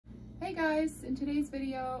Hey guys, in today's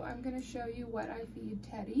video, I'm going to show you what I feed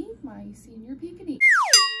Teddy, my senior Pekingese.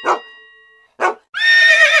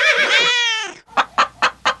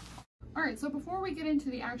 Alright, so before we get into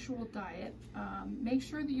the actual diet, make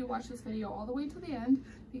sure that you watch this video all the way to the end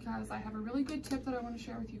because I have a really good tip that I want to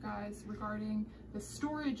share with you guys regarding the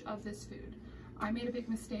storage of this food. I made a big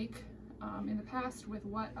mistake in the past with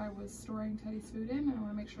what I was storing Teddy's food in, and I want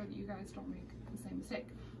to make sure that you guys don't make the same mistake.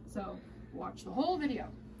 So watch the whole video.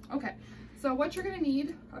 Okay, so what you're going to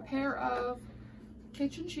need: a pair of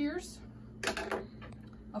kitchen shears,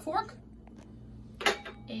 a fork,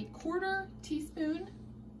 a 1/4 teaspoon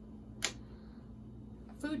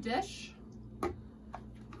food dish,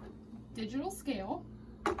 digital scale,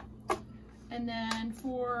 and then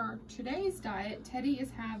for today's diet, Teddy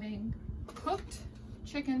is having cooked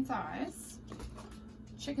chicken thighs,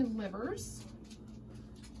 chicken livers,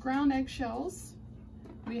 ground eggshells,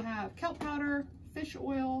 we have kelp powder, fish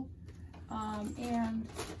oil, and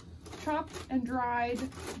chopped and dried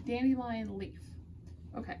dandelion leaf.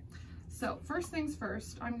 Okay, so first things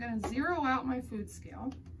first, I'm going to zero out my food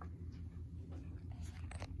scale.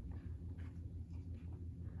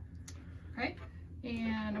 Okay,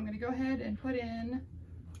 and I'm going to go ahead and put in,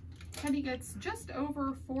 Teddy gets just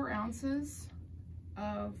over 4 ounces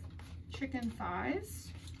of chicken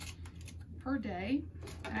thighs per day.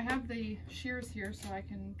 And I have the shears here so I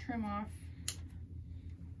can trim off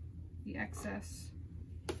the excess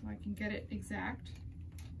so I can get it exact.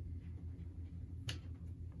 I'm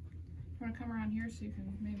going to come around here so you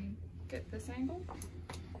can maybe get this angle.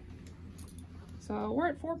 So we're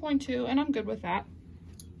at 4.2 and I'm good with that.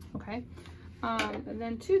 Okay. And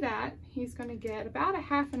then to that, he's going to get about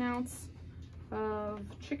 1/2 ounce of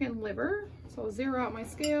chicken liver. So I'll zero out my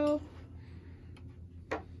scale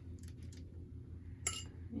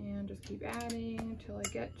and just keep adding until I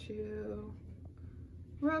get to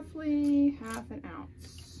roughly 1/2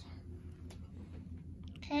 ounce.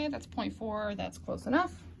 Okay, that's 0.4. That's close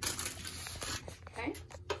enough. Okay.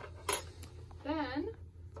 Then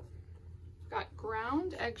got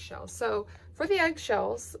ground eggshells. So for the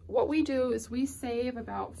eggshells, what we do is we save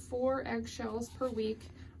about 4 eggshells per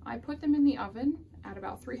week. I put them in the oven at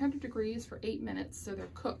about 300 degrees for 8 minutes so they're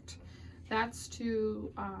cooked. That's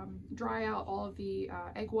to dry out all of the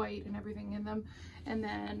egg white and everything in them. And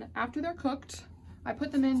then after they're cooked, I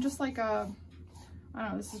put them in just like a, I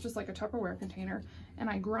don't know, this is just like a Tupperware container,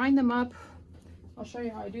 and I grind them up. I'll show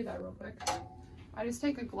you how I do that real quick. I just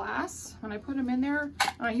take a glass and I put them in there,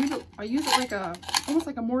 and I use it like a, almost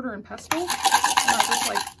like a mortar and pestle, and I just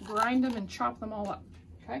like grind them and chop them all up.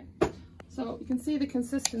 Okay, so you can see the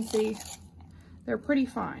consistency, they're pretty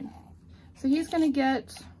fine. So he's going to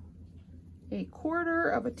get a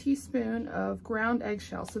 1/4 teaspoon of ground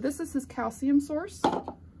eggshell. So this is his calcium source.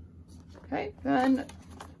 Okay, then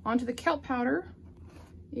onto the kelp powder,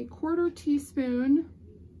 a 1/4 teaspoon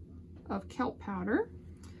of kelp powder.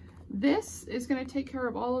 This is going to take care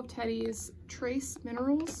of all of Teddy's trace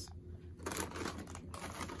minerals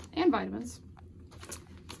and vitamins.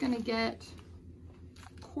 It's going to get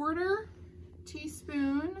 1/4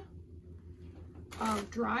 teaspoon of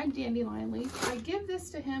dried dandelion leaf. I give this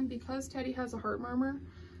to him because Teddy has a heart murmur,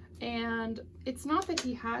 and it's not that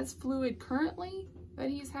he has fluid currently that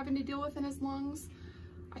he's having to deal with in his lungs.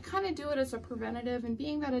 I kind of do it as a preventative, and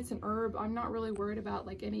being that it's an herb, I'm not really worried about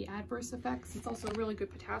like any adverse effects. It's also a really good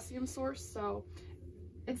potassium source, so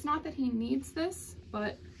it's not that he needs this,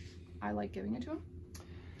 but I like giving it to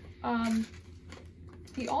him.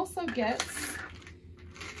 He also gets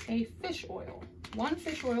a fish oil, 1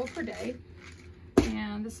 fish oil per day,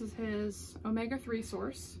 and this is his omega-3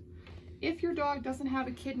 source. If your dog doesn't have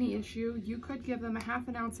a kidney issue, you could give them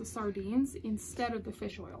 1/2 ounce of sardines instead of the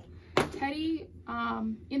fish oil. Teddy,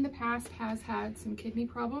 in the past, has had some kidney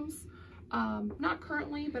problems. Not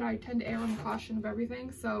currently, but I tend to err on the caution of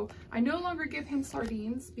everything. So I no longer give him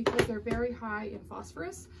sardines because they're very high in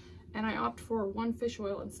phosphorus, and I opt for 1 fish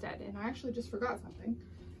oil instead. And I actually just forgot something.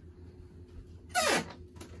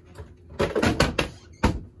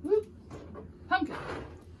 Whoop. Pumpkin.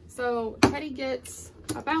 So Teddy gets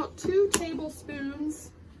about 2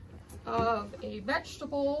 tablespoons of a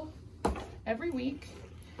vegetable every week.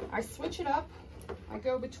 I switch it up. I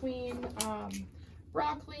go between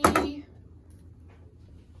broccoli,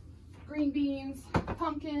 green beans,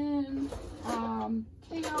 pumpkin,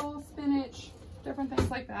 kale, spinach, different things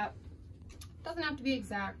like that. Doesn't have to be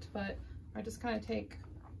exact, but I just kind of take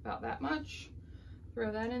about that much,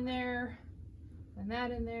 throw that in there, and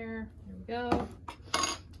that in there. There we go.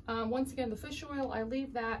 Once again, the fish oil, I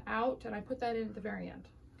leave that out and I put that in at the very end.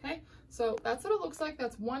 Okay, so that's what it looks like.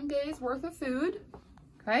 That's 1 day's worth of food.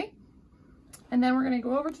 Okay, And then we're going to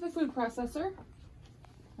go over to the food processor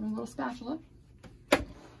and a little spatula.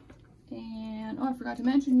 And, oh, I forgot to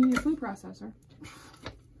mention you need a food processor.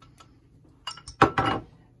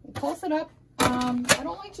 We'll pulse it up. I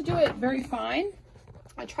don't like to do it very fine.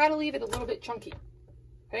 I try to leave it a little bit chunky.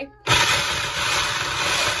 Okay?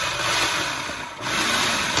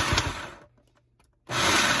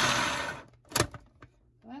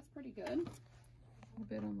 So that's pretty good. A little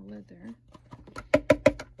bit on the lid there.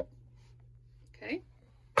 Okay.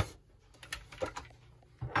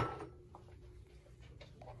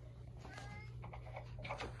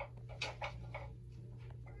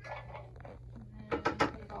 And put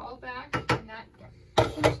it all back in that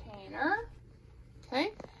container.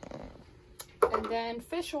 Okay. And then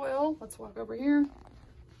fish oil. Let's walk over here.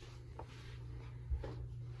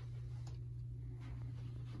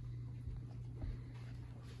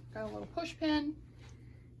 Got a little push pin.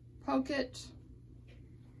 Poke it.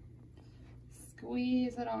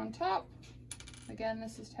 Squeeze it on top. Again,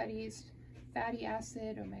 this is Teddy's fatty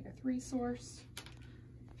acid omega-3 source.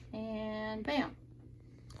 And bam.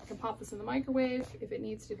 I can pop this in the microwave if it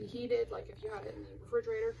needs to be heated, like if you have it in the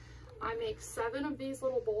refrigerator. I make 7 of these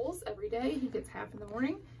little bowls every day. He gets half in the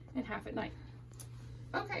morning and half at night.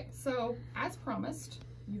 Okay, so as promised,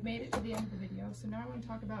 you've made it to the end of the video. So now I want to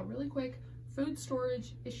talk about really quick food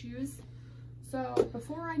storage issues. So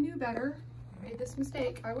before I knew better, I made this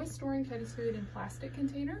mistake. I was storing Teddy's food in plastic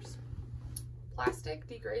containers. Plastic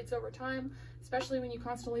degrades over time, especially when you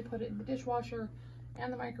constantly put it in the dishwasher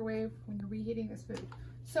and the microwave when you're reheating this food.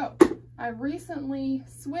 So I recently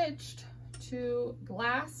switched to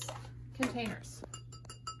glass containers.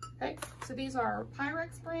 Okay, so these are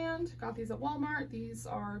Pyrex brand. Got these at Walmart. These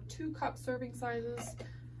are 2-cup serving sizes.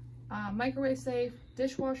 Microwave safe,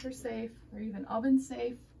 dishwasher safe, or even oven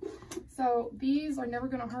safe. So these are never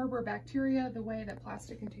going to harbor bacteria the way that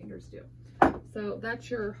plastic containers do. So that's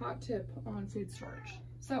your hot tip on food storage.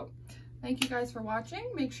 So thank you guys for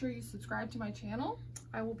watching. Make sure you subscribe to my channel.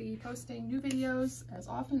 I will be posting new videos as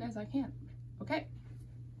often as I can. Okay,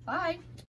 bye.